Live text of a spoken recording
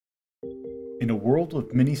In a world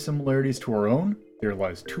with many similarities to our own, there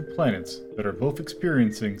lies two planets that are both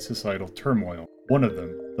experiencing societal turmoil. One of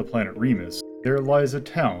them, the planet Remus, there lies a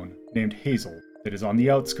town named Hazel that is on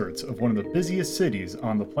the outskirts of one of the busiest cities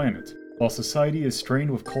on the planet. While society is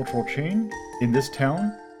strained with cultural change, in this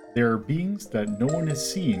town, there are beings that no one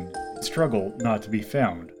has seen and struggle not to be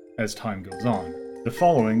found as time goes on. The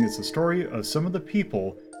following is the story of some of the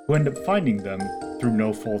people who end up finding them through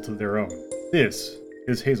no fault of their own. This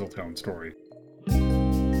is Hazeltown Story.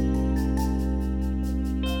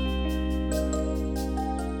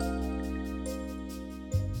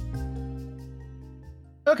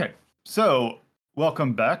 Okay, so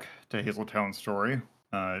welcome back to Hazeltown Story.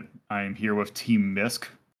 I am here with Team MISC,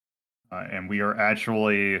 and we are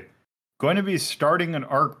actually going to be starting an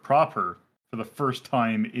arc proper for the first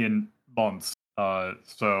time in months.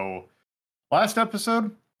 So last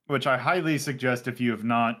episode, which I highly suggest if you have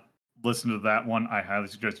not listened to that one, I highly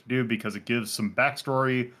suggest you do because it gives some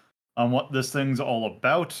backstory on what this thing's all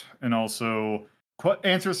about, and also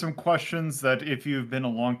answer some questions that if you've been a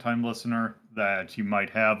long-time listener that you might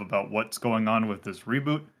have about what's going on with this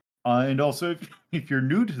reboot. And also, if you're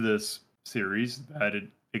new to this series, that it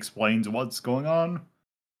explains what's going on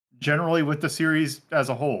generally with the series as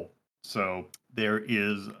a whole. So there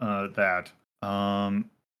is that.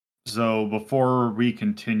 So before we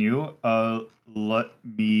continue, let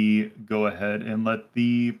me go ahead and let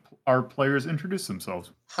our players introduce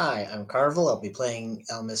themselves. Hi, I'm Carvel. I'll be playing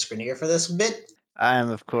Elmis Grenier for this bit. I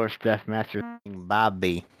am, of course, Death Master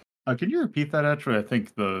Bobby. Can you repeat that? Actually, I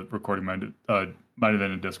think the recording might have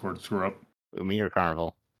been in Discord screw up. Me or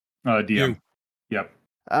Carnival? DM. You. Yep.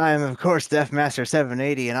 I am, of course, Death Master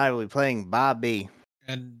 780, and I will be playing Bobby.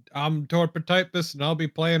 And I'm Torpid Typist, and I'll be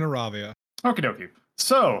playing Aravia. Okie dokie.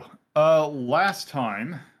 So, last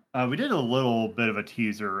time, we did a little bit of a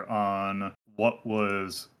teaser on what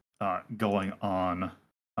was going on.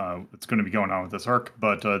 What's going to be going on with this arc,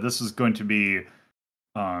 but this is going to be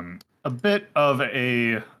a bit of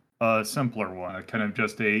a simpler one, kind of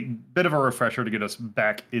just a bit of a refresher to get us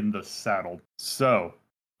back in the saddle. So,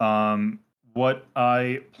 what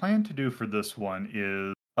I plan to do for this one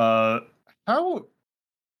is,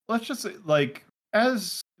 let's just say, like,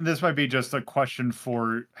 as this might be just a question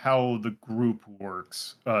for how the group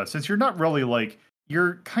works, since you're not really, like,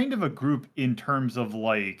 you're kind of a group in terms of,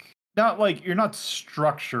 like, not like, you're not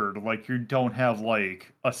structured, like, you don't have,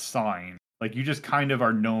 like, a sign. Like, you just kind of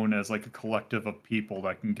are known as, like, a collective of people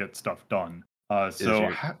that can get stuff done. Go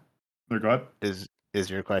ahead. Is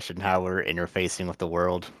your question how we're interfacing with the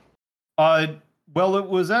world? Well, it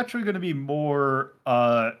was actually going to be more,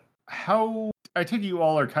 how, I think you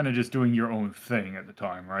all are kind of just doing your own thing at the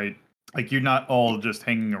time, right? Like, you're not all just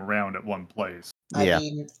hanging around at one place. I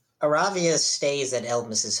mean, Aravia stays at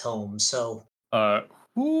Elmis's home, so...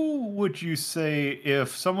 Who would you say,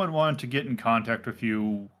 if someone wanted to get in contact with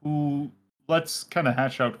you, let's kind of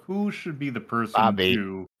hash out who should be the person Bobby.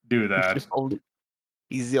 to do that?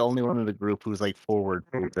 He's the only one in the group who's, like, forward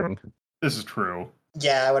moving. This is true.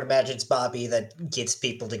 Yeah, I would imagine it's Bobby that gets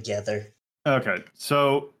people together. Okay,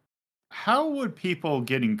 so how would people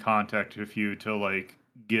get in contact with you to, like,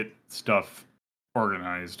 get stuff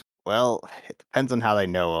organized? Well, it depends on how they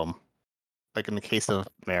know him. Like, in the case of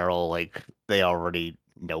Meryl, like, they already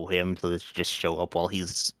know him, so they just show up while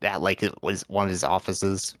he's at, like, one of his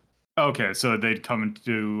offices. Okay, so they'd come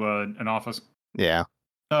into an office? Yeah.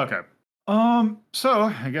 Okay. So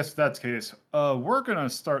I guess that's the case. We're gonna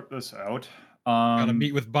start this out. Gotta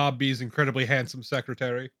meet with Bob B's incredibly handsome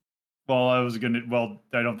secretary. Well, I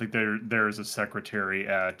don't think there is a secretary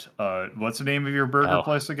at what's the name of your burger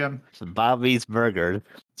place again? It's Bobby's Burger.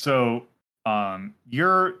 So,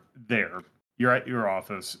 you're there. You're at your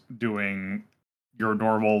office doing your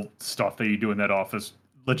normal stuff that you do in that office,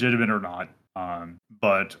 legitimate or not.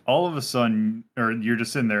 But all of a sudden, or you're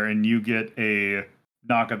just in there and you get a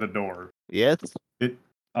knock at the door. Yes.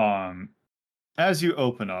 As you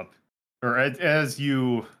open up, or as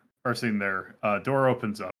you are sitting there, door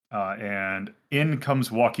opens up, and in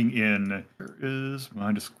comes walking in. Here is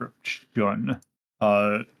my description.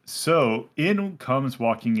 So in comes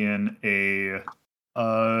walking in a.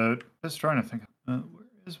 Just trying to think.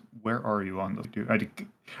 Where are you on the?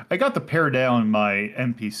 I got the pare down my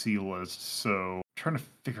NPC list, so I'm trying to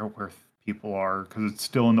figure out where people are because it's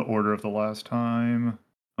still in the order of the last time.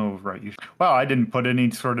 Oh right, wow! I didn't put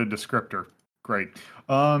any sort of descriptor. Great.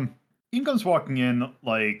 In comes walking in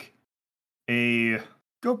like a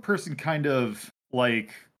goat person, kind of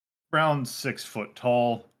like around 6 foot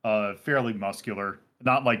tall, fairly muscular,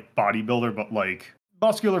 not like bodybuilder, but like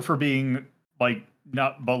muscular for being like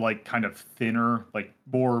not, but like kind of thinner, like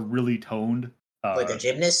more really toned. Like a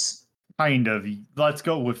gymnast? kind of. Let's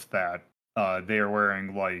go with that. They are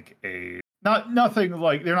wearing like nothing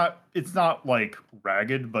like they're not. It's not like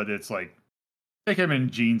ragged, but it's like they came in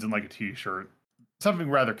jeans and like a t-shirt, something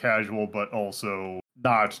rather casual, but also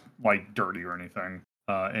not like dirty or anything.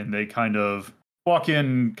 And they kind of walk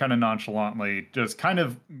in kind of nonchalantly, just kind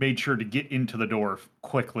of made sure to get into the door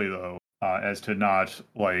quickly though, as to not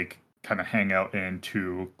like kind of hang out and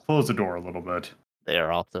to close the door a little bit. They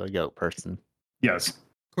are also a goat person. Yes.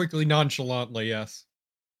 Quickly, nonchalantly, yes.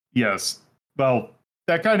 Yes. Well,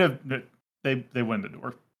 that kind of they win the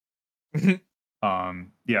door.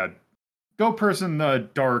 Yeah. Goat person,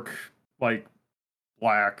 dark, like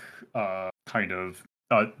black, kind of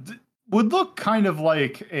would look kind of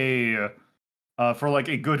like a for like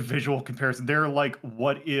a good visual comparison. They're like,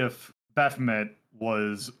 what if Baphomet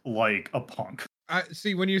was like a punk? I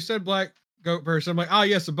see when you said black goat person, I'm like, ah,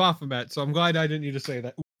 yes, a Baphomet. So I'm glad I didn't need to say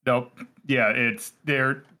that. Nope. Yeah, it's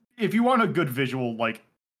there. If you want a good visual, like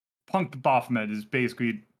punk Baphomet is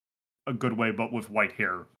basically a good way, but with white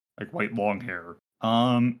hair, like white long hair.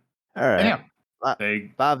 All right. And yeah,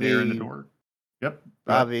 Bobby, they're in the door. Yep.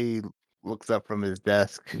 Bobby looks up from his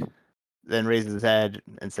desk, then raises his head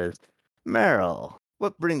and says, "Meryl,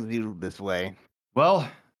 what brings you this way?" Well,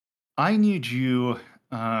 I need you.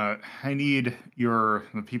 I need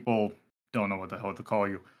the people don't know what the hell to call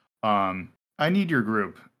you. I need your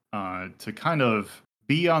group to kind of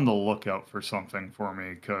be on the lookout for something for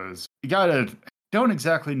me because don't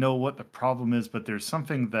exactly know what the problem is, but there's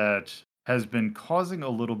something that has been causing a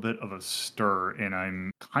little bit of a stir, and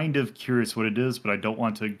I'm kind of curious what it is, but I don't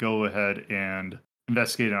want to go ahead and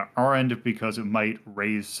investigate on our end because it might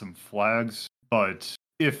raise some flags. But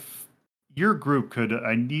if your group could,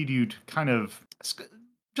 I need you to kind of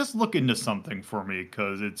just look into something for me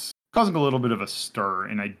because it's causing a little bit of a stir,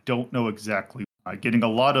 and I don't know exactly. Getting a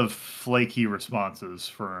lot of flaky responses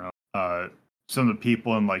from some of the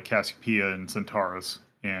people in like Cassiopeia and Centaurus,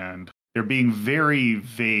 and they're being very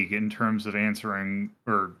vague in terms of answering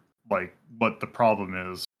or like what the problem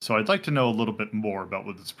is. So I'd like to know a little bit more about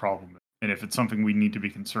what this problem is and if it's something we need to be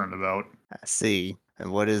concerned about. I see.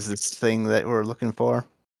 And what is this thing that we're looking for?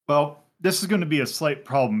 Well, this is going to be a slight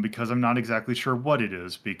problem because I'm not exactly sure what it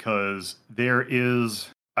is because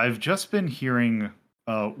I've just been hearing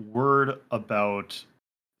word about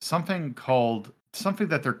something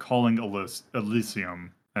that they're calling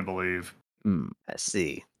Elysium, I believe. I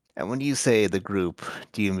see. And when you say the group,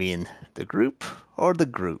 do you mean the group or the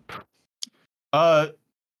group?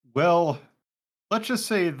 Well, let's just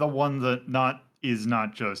say the one that is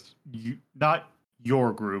not just you, not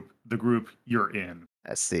your group, the group you're in.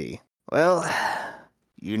 I see. Well,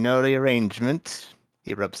 you know the arrangement.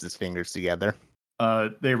 He rubs his fingers together.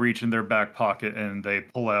 They reach in their back pocket and they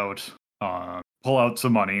pull out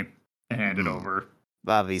some money and hand it over.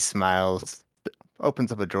 Bobby smiles,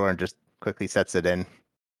 opens up a drawer and just quickly sets it in.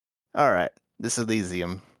 All right, this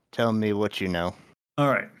Elysium. Tell me what you know. All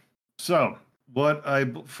right. So what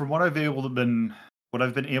I've been able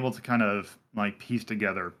to kind of like piece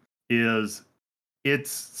together is it's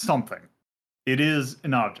something. It is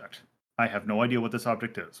an object. I have no idea what this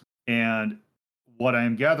object is. And what I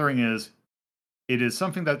am gathering is it is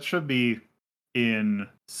something that should be in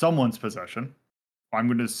someone's possession. I'm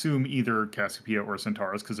going to assume either Cassiopeia or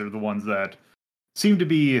Centaurus because they're the ones that seem to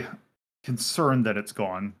be concerned that it's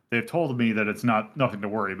gone. They've told me that it's nothing to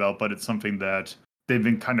worry about, but it's something that they've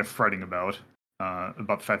been kind of fretting about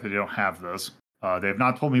the fact that they don't have this. They have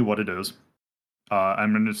not told me what it is.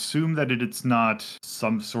 I'm going to assume that it's not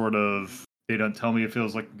some sort of. They don't tell me if it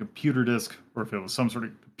was like a computer disk or if it was some sort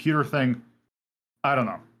of computer thing. I don't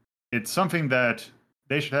know. It's something that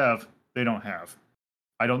they should have. They don't have.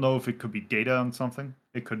 I don't know if it could be data on something.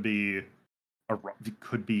 It could be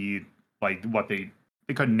like what they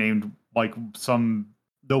could have named like some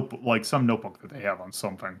notebook that they have on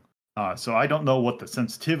something. So I don't know what the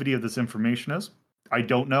sensitivity of this information is. I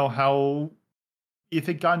don't know if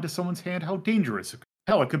it got into someone's hand, how dangerous it could.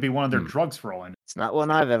 Hell, it could be one of their drugs for all I know. It's not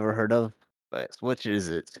one I've ever heard of, but which is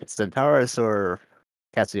it? Centaurus or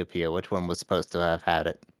Cassiopeia? Which one was supposed to have had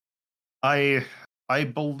it? I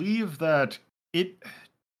believe that it,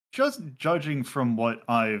 just judging from what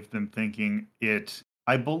I've been thinking,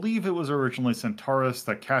 I believe it was originally Centaurus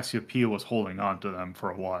that Cassiopeia was holding on to them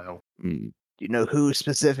for a while. Do you know who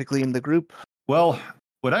specifically in the group? Well,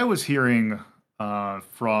 what I was hearing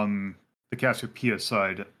from the Cassiopeia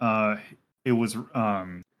side, it was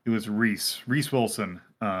Reese Wilson,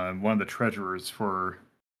 one of the treasurers for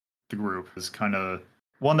the group, is kind of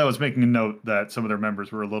one that was making a note that some of their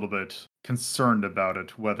members were a little bit concerned about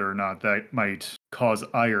it, whether or not that might cause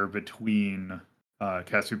ire between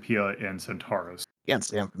Cassiopeia, and Centaurus. Can't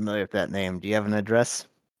say I'm familiar with that name. Do you have an address?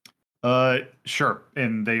 Sure.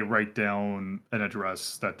 And they write down an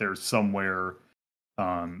address that there's somewhere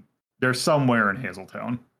in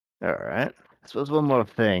Hazeltown. All right. I suppose one more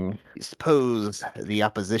thing. You suppose the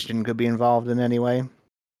opposition could be involved in any way?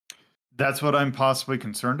 That's what I'm possibly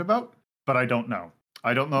concerned about, but I don't know.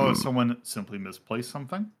 I don't know if someone simply misplaced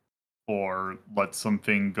something, or let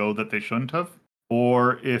something go that they shouldn't have,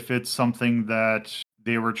 or if it's something that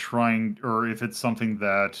they were trying, or if it's something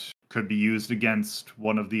that could be used against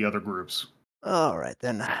one of the other groups. All right,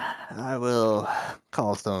 then. I will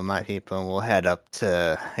call some of my people and we'll head up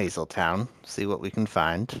to Hazeltown, see what we can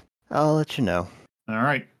find. I'll let you know. All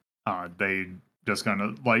right. They just kind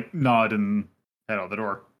of like nod and head out the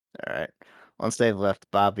door. All right. Once they've left,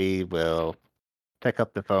 Bobby will pick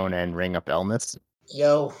up the phone and ring up Elmis.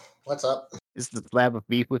 Yo, what's up? Is the slab of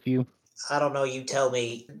beef with you? I don't know, you tell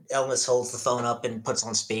me. Elvis holds the phone up and puts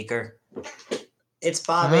on speaker. It's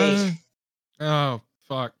Bobby. Oh,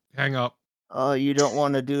 fuck. Hang up. Oh, you don't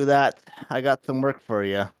want to do that? I got some work for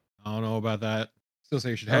you. I don't know about that. Still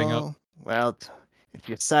say you should hang up. Well, if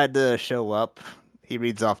you decide to show up, he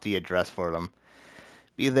reads off the address for them.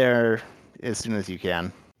 Be there as soon as you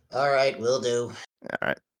can. All right, will do. All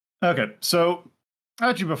right. Okay, so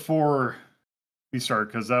actually before we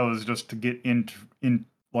start, because that was just to get introduced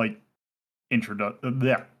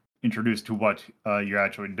to what you're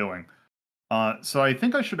actually doing. So I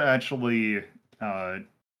think I should actually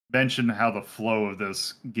mention how the flow of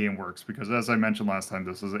this game works, because as I mentioned last time,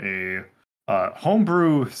 this is a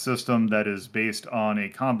homebrew system that is based on a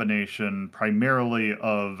combination primarily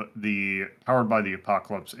of the Powered by the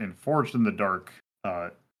Apocalypse and Forged in the Dark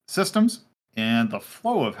systems. And the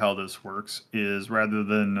flow of how this works is, rather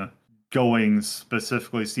than going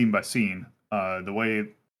specifically scene by scene, the way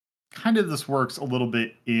kind of this works a little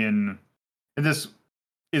bit and this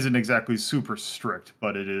isn't exactly super strict,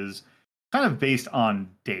 but it is kind of based on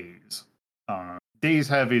days. Days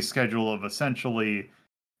have a schedule of essentially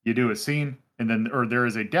you do a scene, and then, or there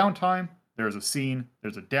is a downtime, there's a scene,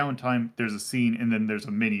 there's a downtime, there's a scene, and then there's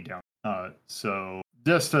a mini down. So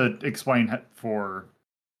just to explain for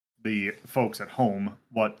the folks at home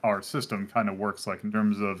what our system kind of works like in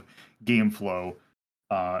terms of game flow,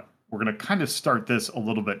 we're going to kind of start this a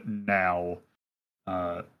little bit now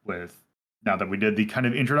now that we did the kind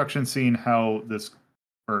of introduction scene, how this,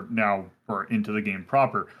 or now we're into the game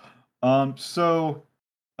proper. So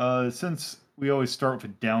since we always start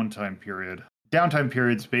with a downtime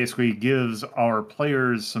periods basically gives our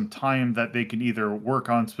players some time that they can either work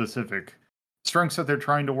on specific strengths that they're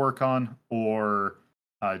trying to work on, or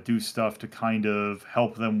do stuff to kind of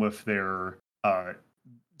help them with their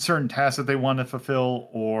certain tasks that they want to fulfill,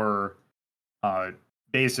 or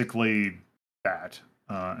basically that.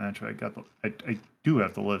 Actually, I do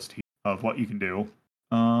have the list here of what you can do.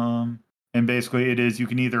 And basically, it is you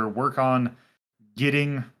can either work on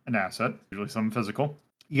getting an asset, usually something physical.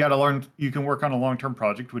 You can work on a long-term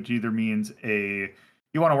project, which either means you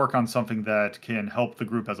want to work on something that can help the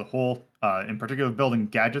group as a whole, in particular building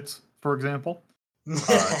gadgets, for example.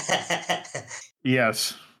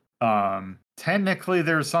 Yes. Technically,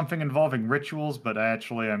 there's something involving rituals, but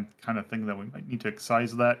actually, I'm kind of thinking that we might need to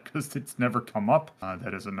excise that because it's never come up.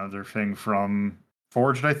 That is another thing from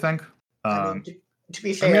Forged, I think. I mean, to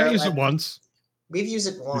be fair, I used it once. We've used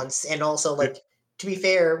it once, and also, like, to be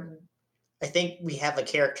fair, I think we have a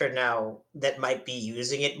character now that might be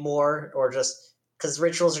using it more, or just because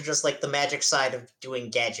rituals are just like the magic side of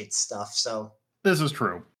doing gadget stuff. So this is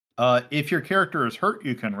true. If your character is hurt,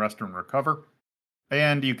 you can rest and recover.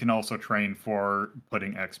 And you can also train for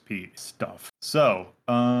putting XP stuff. So,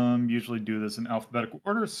 usually do this in alphabetical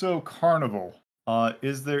order. So, Carnival,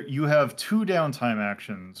 you have 2 downtime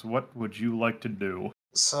actions. What would you like to do?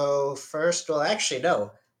 So first, well, actually,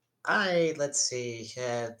 no. Let's see.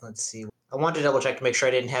 I wanted to double check to make sure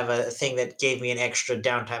I didn't have a thing that gave me an extra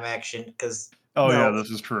downtime action, because yeah, this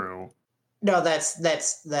is true. No, that's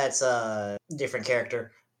a different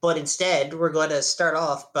character. But instead, we're going to start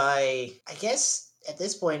off by, I guess, at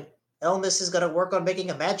this point, Elmis is going to work on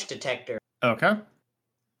making a magic detector. Okay.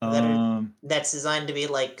 That's designed to be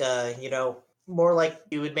like, more like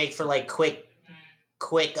you would make for like quick.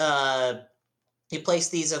 You place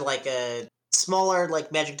these in like a smaller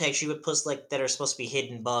like magic detectors you would put like that are supposed to be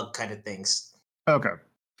hidden bug kind of things. Okay.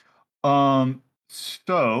 Let's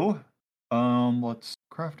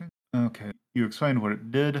crafting. Okay, you explained what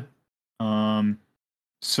it did.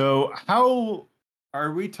 So how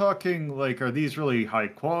are we talking? Like, are these really high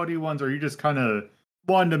quality ones? Or are you just kind of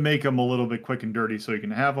wanting to make them a little bit quick and dirty so you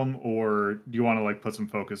can have them, or do you want to like put some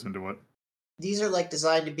focus into it? These are like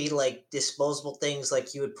designed to be like disposable things.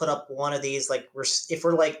 Like you would put up one of these, like if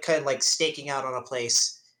we're like kind of like staking out on a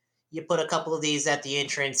place, you put a couple of these at the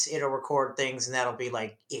entrance. It'll record things, and that'll be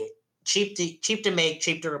like it. Cheap to make,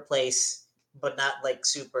 cheap to replace, but not like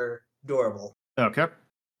super durable. Okay.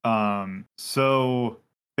 So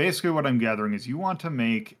basically what I'm gathering is you want to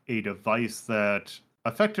make a device that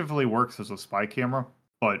effectively works as a spy camera,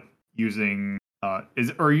 but using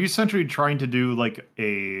are you essentially trying to do like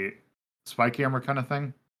a spy camera kind of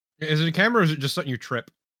thing? Is it a camera or is it just something you trip?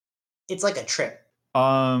 It's like a trip.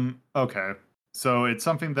 Okay. So it's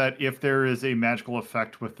something that if there is a magical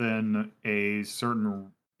effect within a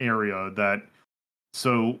certain area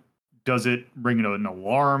so does it ring an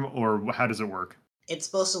alarm or how does it work? It's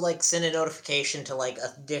supposed to like send a notification to like a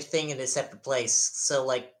thing in a separate place. So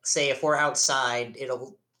like say if we're outside,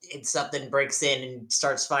 if something breaks in and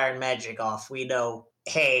starts firing magic off, we know,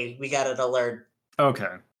 hey, we got an alert.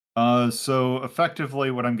 Okay. So effectively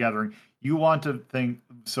what I'm gathering, you want to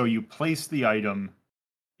so you place the item,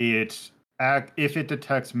 if it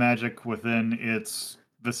detects magic within its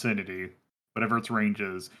vicinity, whatever its range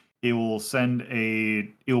is, it will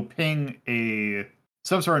ping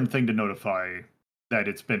some sort of thing to notify that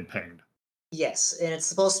it's been pinged. Yes, and it's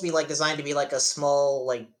supposed to be like designed to be like a small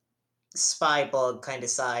like spy bug kind of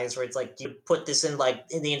size, where it's like you put this in like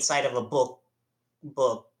in the inside of a book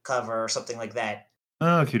cover or something like that.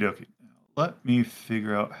 Okie dokie. Let me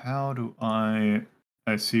figure out how do I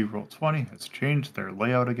see Roll20 has changed their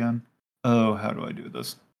layout again. Oh, how do I do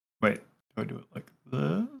this? Wait, do I do it like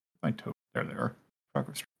this? My token. There they are.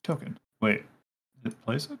 Progress token. Wait, did it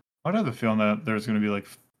place it? Why do I have the feeling that there's going to be like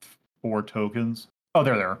 4 tokens? Oh,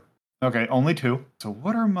 there they are. Okay, only 2. So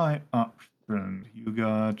what are my options? You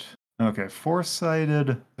got, okay,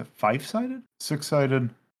 4-sided, 5-sided, 6-sided,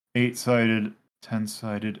 8-sided,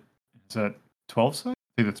 10-sided. Is that 12-sided?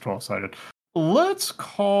 I think that's 12-sided. Let's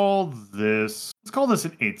call this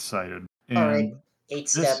an 8-sided. All right,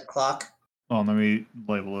 8-step clock. Oh, let me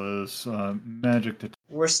label this magic detect.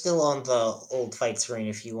 We're still on the old fight screen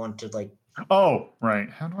if you want to like. Oh, right.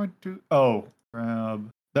 How do I do? Oh, grab.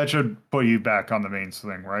 That should put you back on the main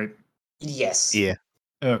thing, right? Yes. Yeah.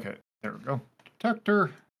 Okay. There we go.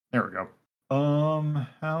 Detector. There we go.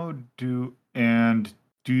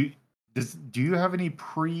 Do you have any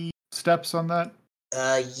pre-steps on that?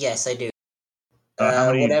 Yes, I do.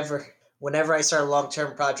 How many? Whenever I start a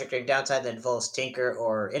long-term project during downtime that involves tinker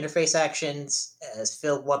or interface actions,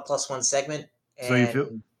 fill 1+1 segment.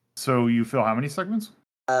 And, So you fill how many segments?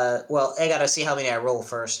 well, I gotta see how many I roll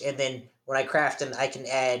first, and then when I craft them, I can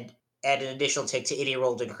add an additional tick to any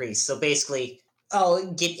rolled increase. So basically, I'll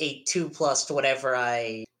get a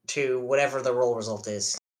 2+ to whatever the roll result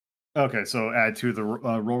is. Okay, so add to the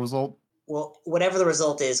roll result. Well, whatever the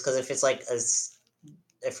result is, because if it's like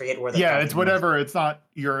I forget where the it's whatever. It's not.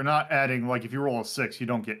 You're not adding like if you roll a 6, you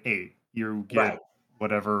don't get 8. You get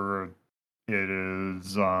whatever it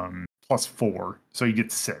is +4, so you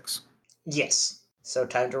get 6. Yes. So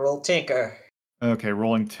time to roll tinker. Okay,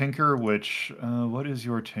 rolling tinker. Which what is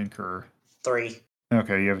your tinker? 3.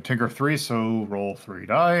 Okay, you have a tinker 3, so roll 3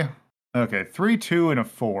 die. Okay, 3, 2, and a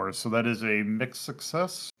 4. So that is a mixed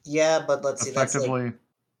success. Yeah, but let's see. Effectively. That's like,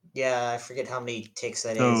 yeah, I forget how many ticks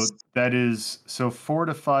that So is. that is 4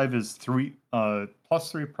 to 5 is 3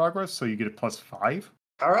 +3 progress, so you get a +5.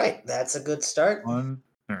 All right, that's a good start. 1.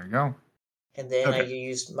 There you go. And then I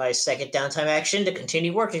used my second downtime action to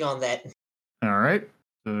continue working on that. All right.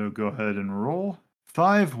 So go ahead and roll.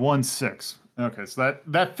 5, 1, 6. Okay, so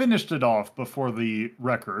that finished it off before the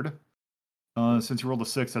record. Since you rolled a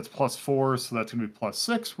 6, that's +4, so that's going to be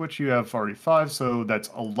 +6, which you have already 5, so that's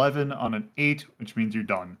 11 on an 8, which means you're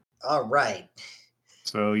done. All right.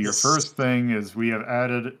 So your first thing is we have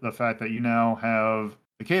added the fact that you now have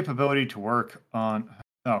the capability to work on.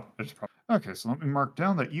 Oh, there's okay. So let me mark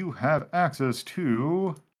down that you have access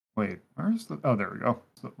to. Wait, where's the? Oh, there we go.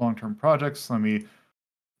 So long-term projects. Let me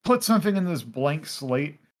put something in this blank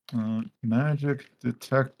slate. Magic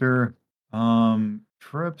detector.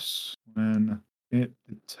 Trips when it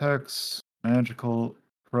detects magical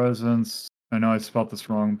presence. I know I spelled this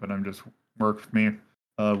wrong, but I'm just work with me.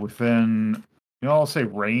 Within, I'll say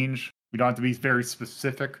range. We don't have to be very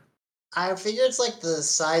specific. I figure it's like the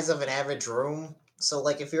size of an average room. So,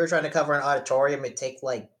 like, if you were trying to cover an auditorium, it'd take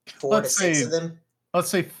like 4 to 6 of them. Let's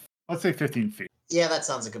say 15 feet. Yeah, that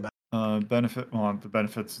sounds like about. Benefit. Well, the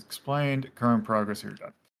benefits explained. Current progress. You're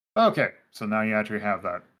done. Okay, so now you actually have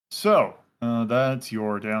that. So that's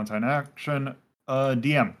your downtime action.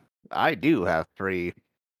 DM. I do have 3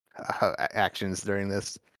 actions during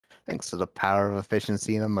this, thanks to the power of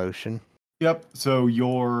efficiency and emotion. Yep. So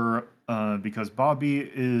your because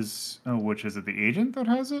Bobby is, which is it, the agent that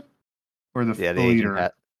has it, or the Yeah, the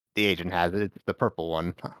leader? the agent has it. It's the purple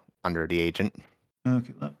one under the agent.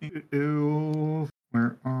 Okay, let me.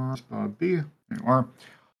 Where are Bobby? There you are.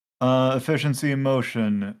 Efficiency and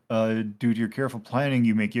motion. Due to your careful planning,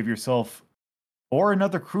 you may give yourself or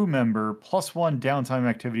another crew member +1 downtime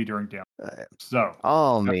activity during down. So.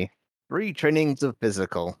 Oh, me. 3 trainings of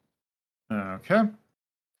physical. Okay.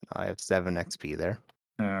 I have 7 XP there.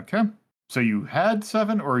 Okay. So you had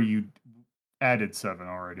 7, or you added 7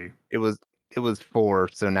 already? It was 4,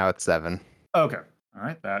 so now it's 7. Okay. All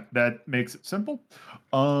right. That makes it simple.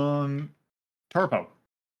 Turpo.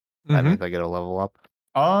 That means I get a level up.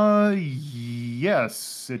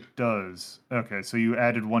 Yes, it does. Okay, so you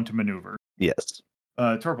added 1 to maneuver. Yes.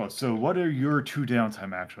 Turpo, so what are your 2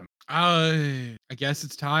 downtime actions? I guess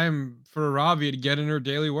it's time for Ravi to get in her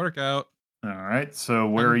daily workout. All right, so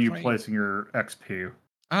where are you train. placing your XP?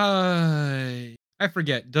 I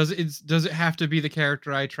forget. Does it have to be the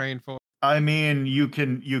character I train for? I mean, you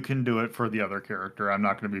can do it for the other character. I'm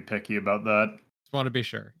not going to be picky about that. Just want to be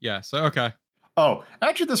sure. Yeah. So okay. Oh,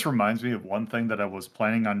 actually, this reminds me of one thing that I was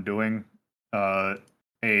planning on doing.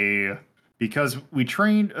 Because we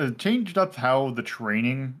changed up how the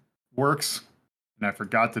training works, and I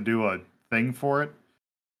forgot to do a thing for it.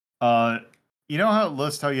 You know how it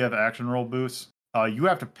lists how you have action roll boosts? You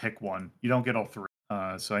have to pick one. You don't get all 3.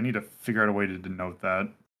 So I need to figure out a way to denote that.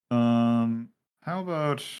 How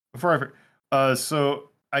about so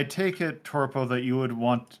I take it, Torpo, that you would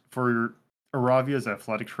want for Aravia's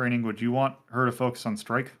athletic training, would you want her to focus on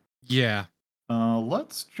strike? Yeah.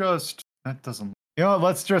 Let's just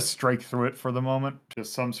let's just strike through it for the moment.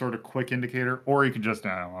 Just some sort of quick indicator, or you can just,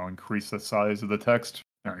 I don't know, increase the size of the text.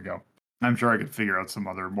 There we go. I'm sure I could figure out some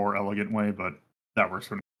other more elegant way, but that works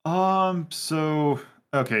for me. So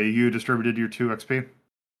okay, you distributed your 2 XP.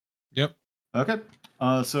 Yep. Okay.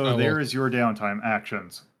 So Oh, there well. is your downtime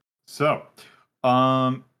actions. So,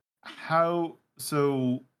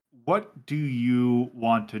 what do you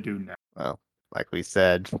want to do now? Well, like we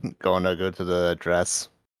said, go to the address.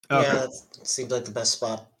 Okay. Yeah, that seems like the best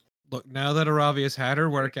spot. Look, now that Aravia's had her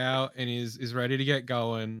workout and is ready to get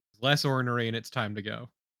going, less ornery, and it's time to go.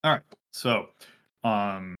 All right. So,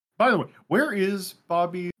 by the way, where is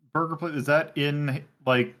Bobby Burger Place? Is that in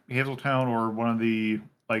like Hazeltown or one of the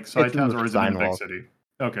like side It's in towns, the or is it in the big Steinwald. city?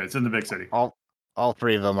 Okay, it's in the big city. All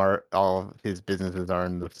 3 of them are, all of his businesses are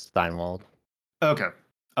in the Steinwald. Okay.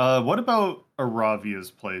 What about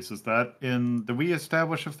Aravia's place? Is that in? Did we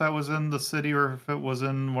establish if that was in the city or if it was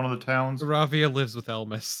in one of the towns? Aravia lives with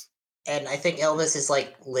Elmas. And I think Elvis is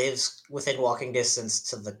lives within walking distance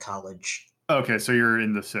to the college. Okay, so you're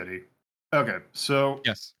in the city. Okay, so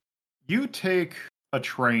Yes. you take a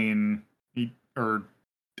train, or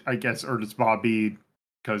I guess, or does Bobby,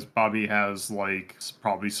 because Bobby has like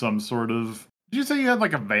probably some sort of. Did you say you had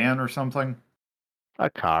like a van or something? A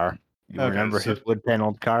car. You Okay, remember so- his wood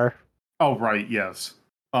paneled car? Oh, right, yes.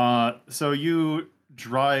 So you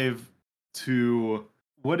drive to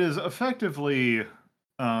what is effectively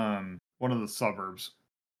one of the suburbs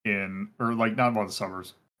or like not one of the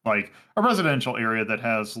suburbs, like a residential area that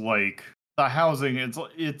has like the housing. It's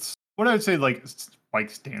what I would say like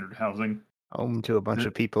standard housing. Home to a bunch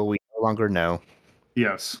of people we no longer know.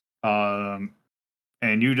 Yes. And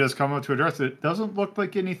you just come up to address it. Doesn't look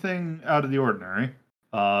like anything out of the ordinary.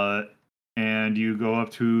 And you go up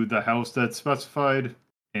to the house that's specified,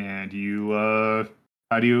 and you how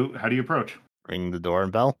do you approach? Ring the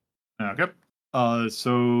doorbell. Okay.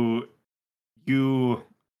 So you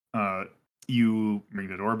ring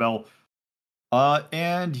the doorbell.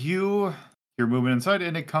 And you're moving inside,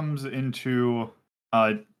 and it comes into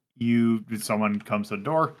someone comes to the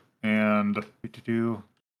door, and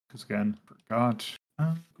because again, forgot.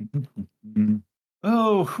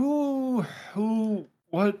 Oh, who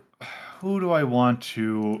do I want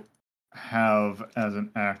to have as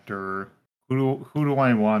an actor? Who do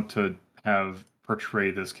I want to have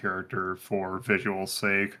portray this character for visual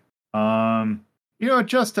sake?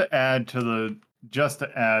 Just to add to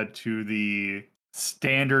the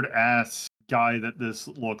standard ass guy that this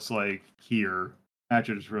looks like here.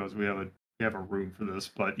 Actually, I just realized we have a room for this,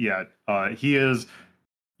 but yeah, he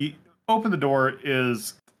open the door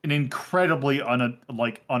is an incredibly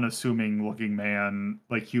unassuming looking man,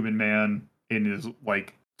 like human man in his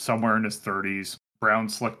like somewhere in his 30s, brown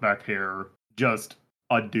slick back hair, just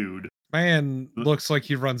a dude. Man looks like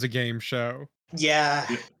he runs a game show. Yeah.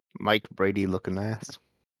 Mike Brady looking ass.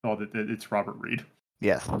 Oh, it's Robert Reed.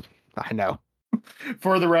 Yes, I know.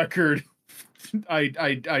 For the record,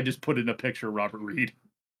 I just put in a picture of Robert Reed,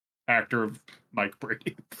 actor of Mike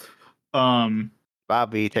Brady. But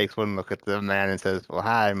Bobby takes one look at the man and says, "Well,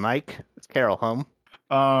 hi, Mike. It's Carol home."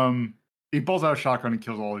 He pulls out a shotgun and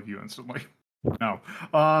kills all of you instantly. No.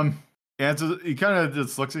 And so he kind of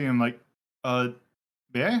just looks at you and like,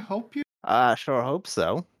 may I help you? I sure hope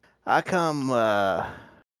so. I come,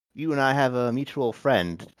 you and I have a mutual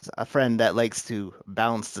friend. A friend that likes to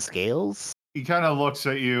balance the scales. He kind of looks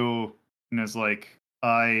at you and is like,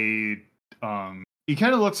 he kind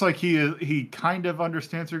of looks like he kind of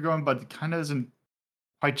understands where you're going, but kind of isn't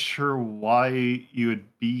quite sure why you would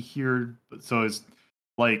be here. So it's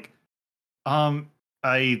like,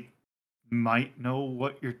 I might know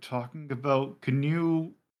what you're talking about. Can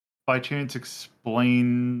you, by chance,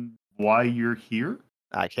 explain why you're here?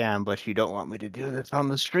 I can, but you don't want me to do this on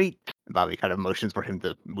the street. Bobby kind of motions for him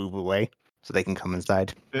to move away so they can come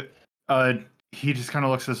inside. He just kind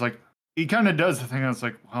of looks at us like, he kind of does the thing. I was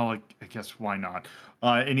like, well, I guess why not?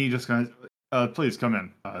 And he just kind of, please come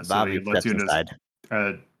in. So he Bobby lets steps you in. inside.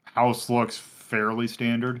 House looks fairly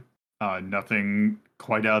standard. Nothing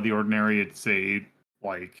quite out of the ordinary. It's a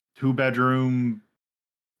like 2-bedroom,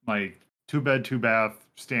 like 2-bed, 2-bath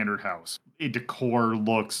standard house. A decor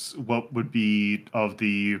looks what would be of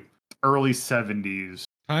the early 70s.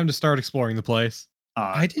 Time to start exploring the place.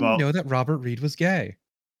 I didn't know that Robert Reed was gay.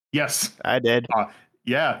 Yes, I did.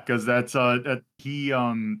 Yeah, because that's he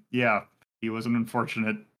was an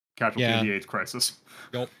unfortunate casualty of the AIDS crisis.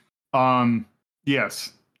 Yep.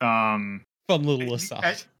 Yes. Fun little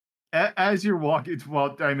aside. As you're walking,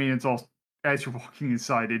 it's all as you're walking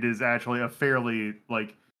inside, it is actually a fairly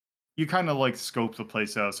like you kind of like scope the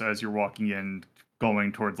place out. So as you're walking in,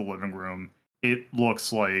 going towards the living room, it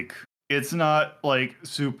looks like it's not like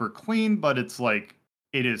super clean, but it's like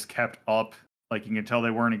it is kept up. Like you can tell they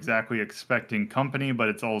weren't exactly expecting company, but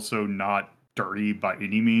it's also not dirty by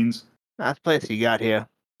any means. Nice place you got here.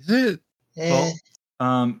 Is it?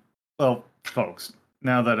 Well, folks,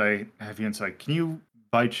 now that I have you inside, can you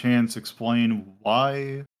by chance explain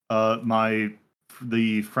why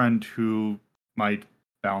the friend who might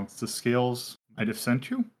balance the scales might have sent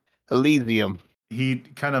you? Elysium. He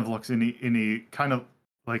kind of looks and he kind of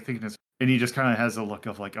like thinking this, and he just kind of has a look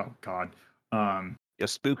of like, oh god. You're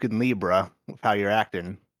spooking Libra with how you're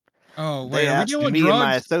acting. Oh, wait, They are we asked dealing with me and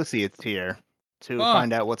my drugs? associates here to Fuck.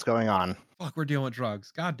 find out what's going on. Fuck, we're dealing with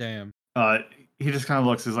drugs. God damn. He just kind of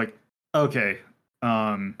looks, is like, okay,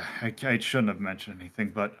 I shouldn't have mentioned anything,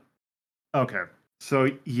 but okay. So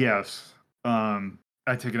yes, I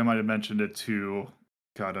take it I might have mentioned it to,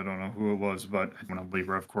 God, I don't know who it was, but I'm gonna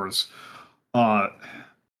Libra, of course. All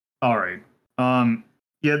right.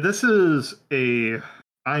 Yeah, this is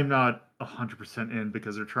I'm not 100% in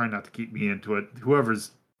because they're trying not to keep me into it.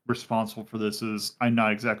 Whoever's responsible for this is, I'm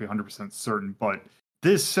not exactly 100% certain, but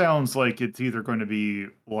this sounds like it's either going to be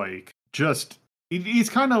like just he's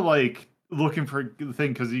kind of like looking for the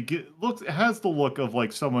thing because has the look of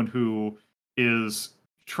like someone who is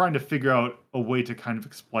trying to figure out a way to kind of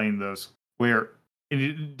explain this. And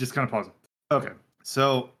it just kind of pauses. Okay,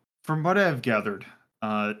 so from what I've gathered,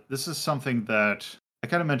 this is something that I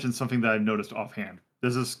kind of mentioned something that I've noticed offhand.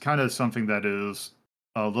 This is kind of something that is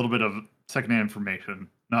a little bit of secondhand information,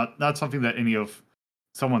 not something that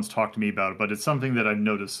someone's talked to me about, but it's something that I've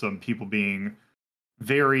noticed some people being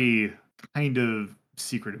very kind of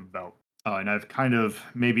secretive about. And I've kind of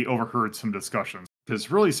maybe overheard some discussions because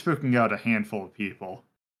really spooking out a handful of people.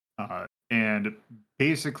 And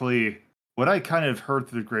basically, what I kind of heard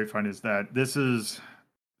through the grapevine is that this is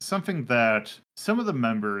something that some of the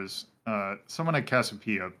members, someone at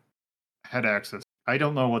Cassiopeia, had access. I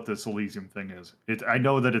don't know what this Elysium thing is. I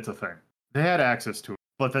know that it's a thing. They had access to it,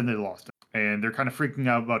 but then they lost it. And they're kind of freaking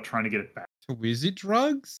out about trying to get it back. So is it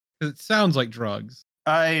drugs? Because it sounds like drugs.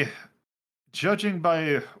 Judging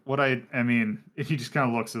by what I mean, if he just kind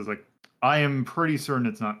of looks, is like, I am pretty certain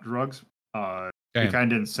it's not drugs. It kind of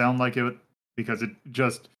didn't sound like it because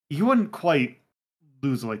you wouldn't quite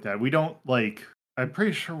lose like that. We don't I'm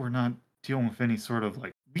pretty sure we're not dealing with any sort of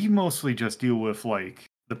we mostly just deal with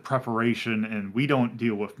the preparation and we don't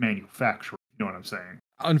deal with manufacturing. You know what I'm saying?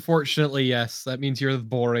 Unfortunately, yes. That means you're the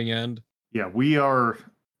boring end. Yeah, we are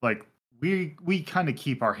we kind of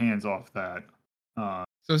keep our hands off that.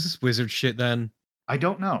 So is this wizard shit then? I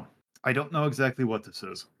don't know. I don't know exactly what this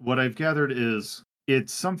is. What I've gathered is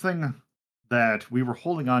it's something that we were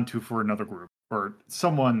holding on to for another group, or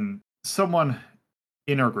someone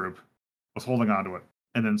in our group was holding on to it,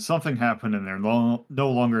 and then something happened and they're no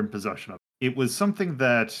longer in possession of it. It was something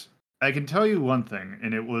that I can tell you one thing,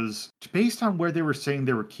 and it was based on where they were saying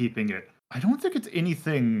they were keeping it. I don't think it's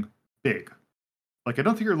anything big. I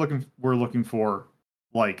don't think we're looking for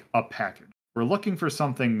a package. We're looking for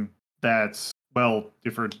something that's, well,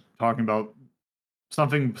 if we're talking about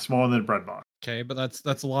something smaller than a bread box. Okay, but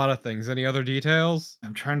that's a lot of things. Any other details?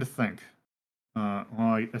 I'm trying to think.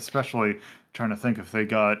 Especially trying to think if they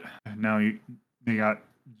got they got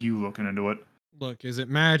you looking into it. Look, is it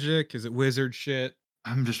magic? Is it wizard shit?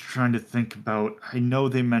 I'm just trying to think about. I know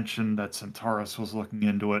they mentioned that Centaurus was looking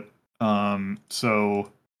into it.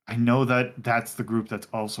 So I know that that's the group that's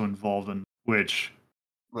also involved in which.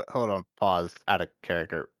 Hold on, pause. Out of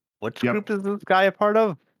character. Which Yep. group is this guy a part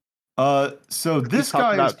of? So this talked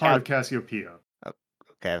guy is about part of Cassiopeia.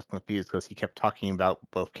 Okay, I was confused because he kept talking about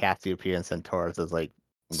both Cassiopeia and Centaurus as like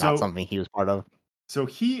not So- something he was part of. So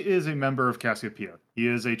he is a member of Cassiopeia. He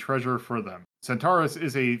is a treasurer for them. Centaurus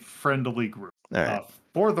is a friendly group. All right.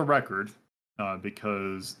 For the record,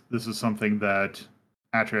 because this is something that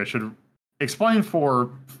actually I should explain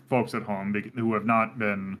for folks at home who have not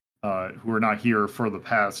been, who are not here for the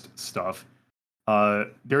past stuff.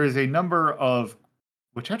 There is a number of,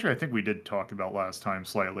 which actually I think we did talk about last time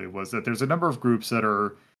slightly, was that there's a number of groups that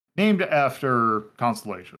are named after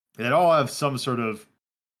constellations. They all have some sort of,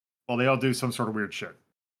 well, they all do some sort of weird shit,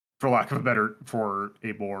 for lack of a better, to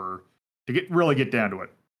really get down to it.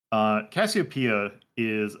 Cassiopeia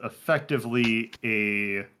is effectively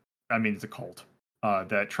it's a cult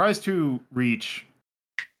that tries to reach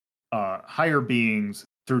higher beings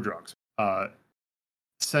through drugs.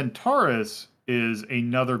 Centaurus is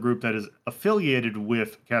another group that is affiliated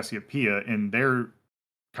with Cassiopeia in their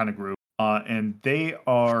kind of group, and they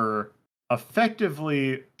are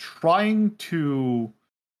effectively trying to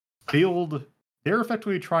build. They're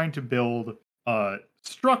effectively trying to build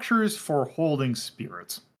structures for holding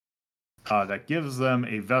spirits that gives them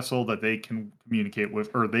a vessel that they can communicate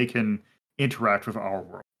with, or they can interact with our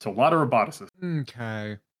world. So a lot of robotics.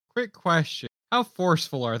 Okay. Quick question. How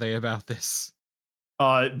forceful are they about this?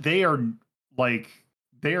 They are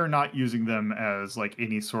not using them as like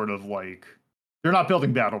any sort of like, they're not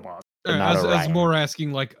building battle bots. They're not As Orion. more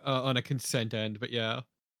asking like on a consent end, but yeah.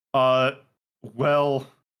 Well,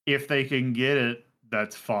 if they can get it,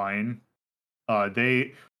 that's fine.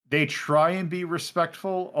 They try and be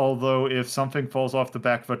respectful, although if something falls off the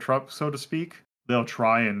back of a truck, so to speak, they'll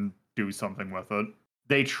try and do something with it.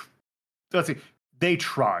 They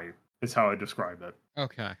try, is how I describe it.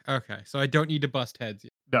 Okay. So I don't need to bust heads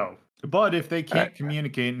yet. No. But if they can't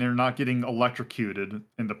communicate and they're not getting electrocuted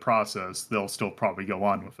in the process, they'll still probably go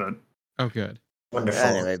on with it. Oh, good. Wonderful.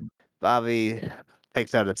 Anyway, Bobby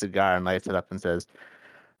takes out a cigar and lights it up and says,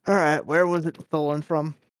 "All right, where was it stolen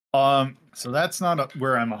from?" So that's not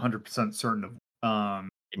where I'm 100% certain of.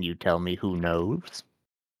 Can you tell me who knows?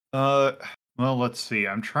 Well, let's see.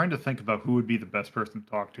 I'm trying to think about who would be the best person to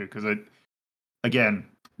talk to, because again,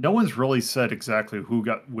 no one's really said exactly who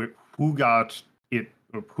got it,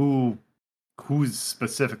 or who's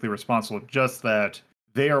specifically responsible. Just that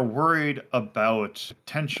they are worried about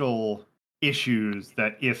potential issues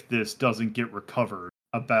that if this doesn't get recovered,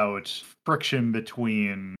 about friction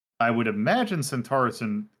between, I would imagine, Centaurus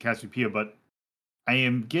and Cassiopeia, but I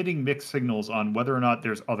am getting mixed signals on whether or not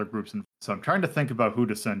there's other groups. So I'm trying to think about who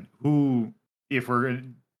to send,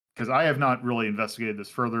 because I have not really investigated this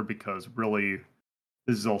further, because really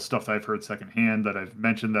this is all stuff that I've heard secondhand, that I've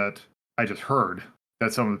mentioned, that I just heard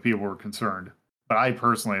that some of the people were concerned. But I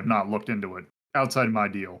personally have not looked into it outside of my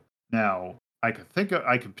deal. Now, I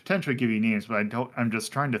could potentially give you names, but I'm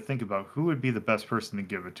just trying to think about who would be the best person to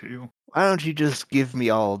give it to you. Why don't you just give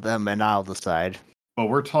me all of them and I'll decide? Well,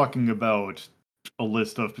 we're talking about a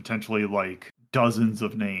list of potentially like dozens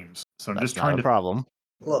of names. So I'm That's just trying not to a problem.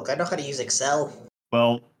 Look, I know how to use Excel.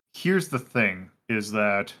 Well, here's the thing, is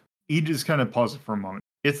that you just kind of pause it for a moment.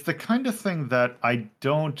 It's the kind of thing that I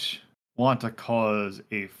don't want to cause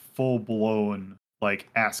a full-blown, like,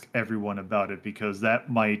 ask everyone about it, because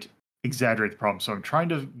that might exaggerate the problem. So I'm trying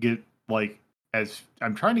to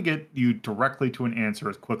get, you directly to an answer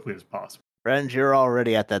as quickly as possible. Friends, you're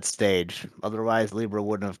already at that stage. Otherwise, Libra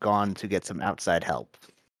wouldn't have gone to get some outside help.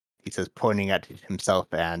 He says, pointing at himself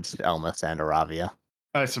and Elmas and Aravia.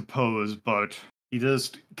 I suppose, but he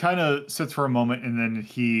just kind of sits for a moment, and then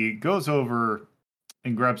he goes over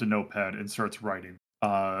and grabs a notepad and starts writing.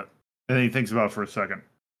 And then he thinks about it for a second.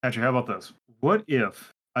 Actually, how about this? What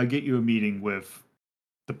if I get you a meeting with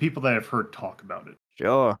the people that I've heard talk about it?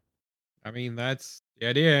 Sure. I mean, that's the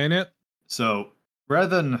idea, ain't it? So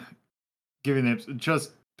rather than giving them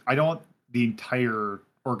I don't want the entire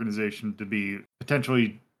organization to be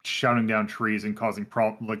potentially shouting down trees and causing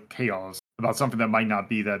chaos about something that might not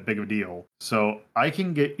be that big of a deal. So I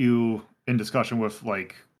can get you in discussion with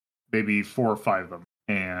like maybe 4 or 5 of them,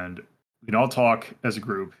 and we can all talk as a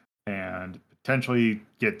group and potentially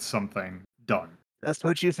get something done. That's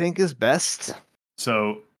what you think is best?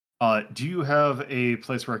 So Do you have a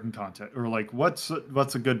place where I can contact, or like, what's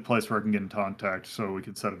a good place where I can get in contact so we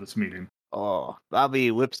can set up this meeting? Oh,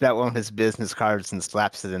 Bobby whips out one of his business cards and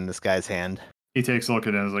slaps it in this guy's hand. He takes a look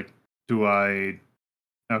at it and is like, "Do I?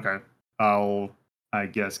 Okay, I'll, I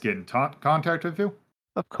guess, get in contact with you."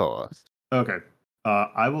 Of course. Okay,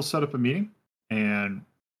 I will set up a meeting, and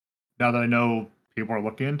now that I know people are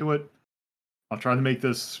looking into it, I'll try to make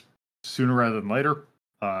this sooner rather than later,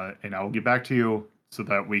 and I will get back to you so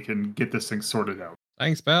that we can get this thing sorted out.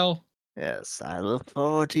 Thanks, Bell. Yes, I look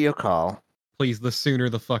forward to your call. Please, the sooner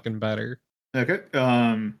the fucking better. Okay.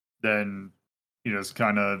 Then he just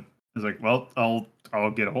kind of is like, "Well,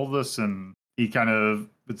 I'll get a hold of this," and he kind of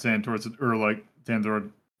would stand towards it, or like stand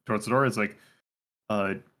towards the door. It's like,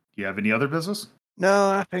 "Do you have any other business?" No,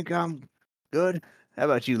 I think I'm good. How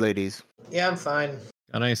about you, ladies? Yeah, I'm fine.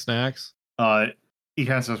 Got any snacks? He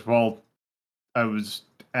kind of says, "Well, I was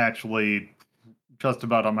actually just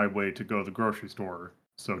about on my way to go to the grocery store,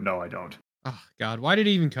 so no, I don't." Oh, God. Why did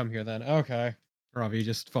he even come here then? Okay. Ravi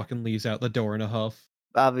just fucking leaves out the door in a huff.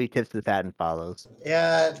 Bobby tips his hat and follows.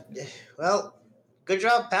 Yeah, well, good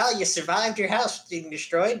job, pal. You survived your house being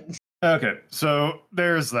destroyed. Okay, so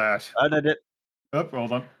there's that. I did it. Oh,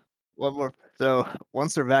 hold on. One more. So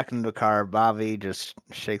once they're back in the car, Bobby just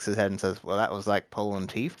shakes his head and says, "Well, that was like pulling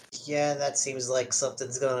teeth." Yeah, that seems like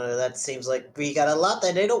something's gonna. That seems like we got a lot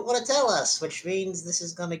that they don't want to tell us, which means this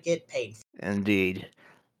is gonna get painful. Indeed.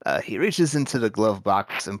 He reaches into the glove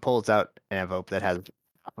box and pulls out an envelope that has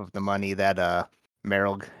half of the money that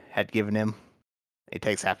Merrill had given him. He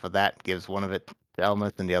takes half of that, gives one of it to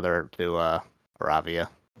Elmas and the other to Aravia.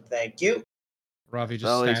 Thank you. Ravi just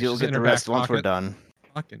Well, stashes you'll it get in the her rest back once we're pocket. done.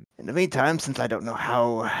 Fucking. In the meantime, since I don't know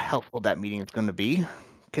how helpful that meeting is going to be,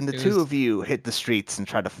 can the It two was- of you hit the streets and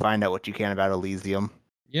try to find out what you can about Elysium?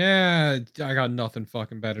 Yeah, I got nothing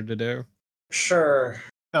fucking better to do. Sure.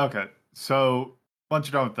 Okay, so once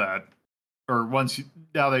you're done with that, or once you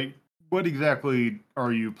what exactly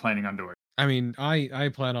are you planning on doing? I mean, I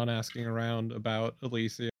plan on asking around about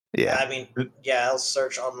Alicia. Yeah. I mean, yeah, I'll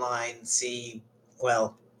search online, see.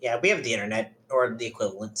 Well, yeah, we have the internet or the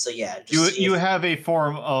equivalent, so yeah, just see You if, have a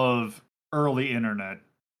form of early internet.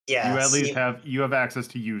 yeah, You at see least if- have access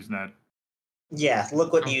to Usenet. yeah.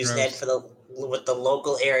 Look what Oh, Usenet gross. for the what the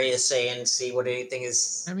local area is saying. See what anything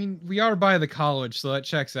is. I mean, we are by the college, so that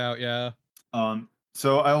checks out, yeah.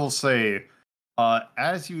 So I will say,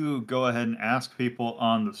 as you go ahead and ask people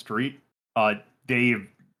on the street, they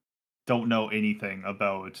don't know anything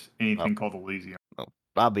about anything called Elysium.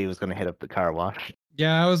 Bobby was going to hit up the car wash.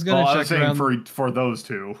 Yeah, I was gonna Well, I check was saying around. for those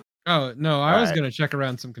two. Oh no, I was Right. gonna check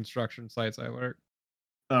around some construction sites I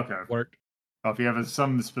Okay. worked. If you have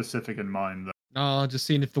some specific in mind, then Oh, just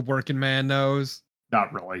seeing if the working man knows.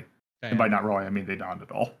 not really. And by Damn. not really, I mean they don't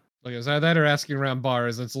at all. Like, is that or asking around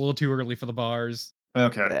bars? It's a little too early for the bars.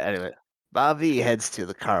 Okay. Anyway, Bobby heads to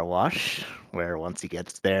the car wash, where once he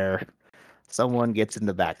gets there, someone gets in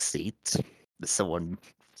the back seat. Someone,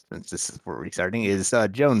 since this is where we're restarting, is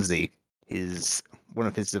Jonesy. He's one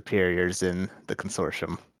of his superiors in the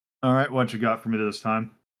consortium. All right. What you got for me this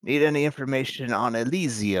time? Need any information on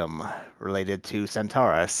Elysium related to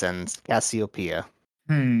Centaurus and Cassiopeia?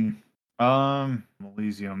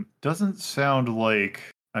 Elysium doesn't sound like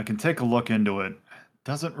I can take a look into it.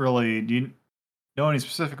 Doesn't really. Do you know any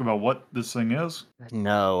specific about what this thing is?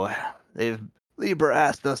 No, Libra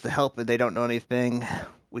asked us to help, and they don't know anything.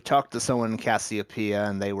 We talked to someone in Cassiopeia,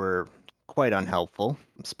 and they were quite unhelpful.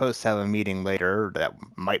 I'm supposed to have a meeting later that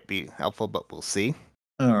might be helpful, but we'll see.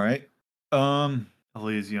 All right.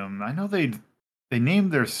 Elysium. I know they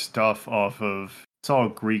named their stuff off of it's all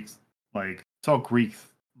Greek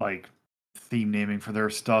like theme naming for their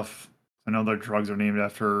stuff. I know their drugs are named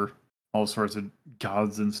after all sorts of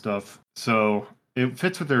gods and stuff. So it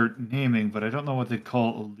fits with their naming, but I don't know what they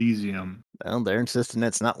call Elysium. Well, they're insisting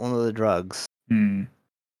it's not one of the drugs. Hmm.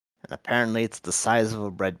 And apparently it's the size of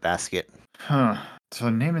a breadbasket. Huh. So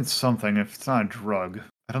name it something if it's not a drug.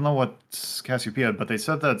 I don't know what's Cassiopeia, but they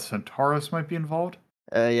said that Centaurus might be involved.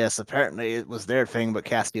 Yes, apparently it was their thing, but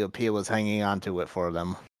Cassiopeia was hanging on to it for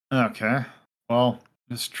them. Okay. Well,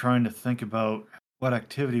 just trying to think about what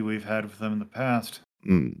activity we've had with them in the past.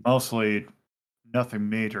 Mostly nothing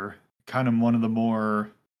major. Kind of one of the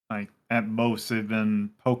more, like, at most they've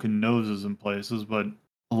been poking noses in places, but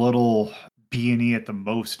a little B&E at the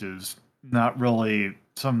most is not really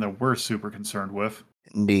something that we're super concerned with.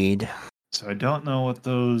 Indeed. So I don't know what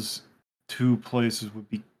those two places would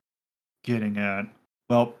be getting at.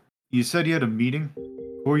 Well, you said you had a meeting?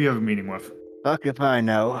 Who are you having a meeting with? Fuck if I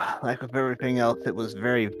know. Like with everything else, it was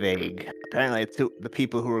very vague. Apparently it's the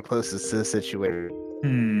people who were closest to the situation.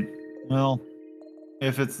 Well,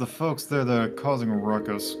 if it's the folks there that are causing a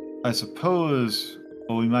ruckus, I suppose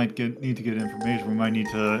we might need to get information. We might need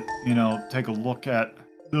to, take a look at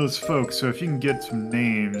those folks. So if you can get some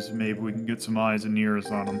names, maybe we can get some eyes and ears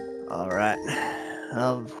on them. All right.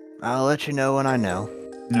 I'll let you know when I know.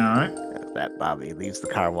 All right. That Bobby leaves the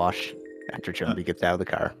car wash after Jonesy gets out of the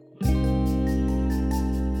car.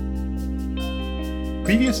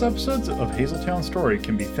 Previous episodes of Hazeltown Story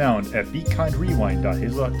can be found at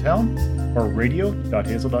BeKindRewind.hazel.town or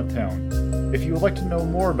radio.hazel.town. If you would like to know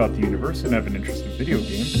more about the universe and have an interest in video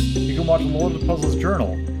games, you can watch Lord of the Puzzles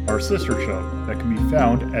Journal, our sister show, that can be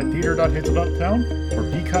found at theater.hazel.town or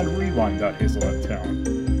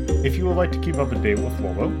BeKindRewind.hazel.town. If you would like to keep up to date with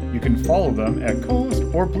Lolo, you can follow them at co-host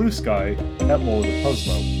or Blue Sky at Lolo the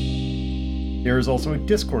Puzzlo. There is also a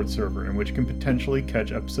Discord server in which you can potentially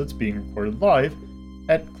catch episodes being recorded live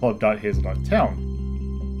at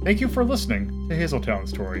club.hazel.town. Thank you for listening to Hazeltown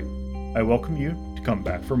Story. I welcome you to come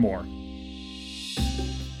back for more.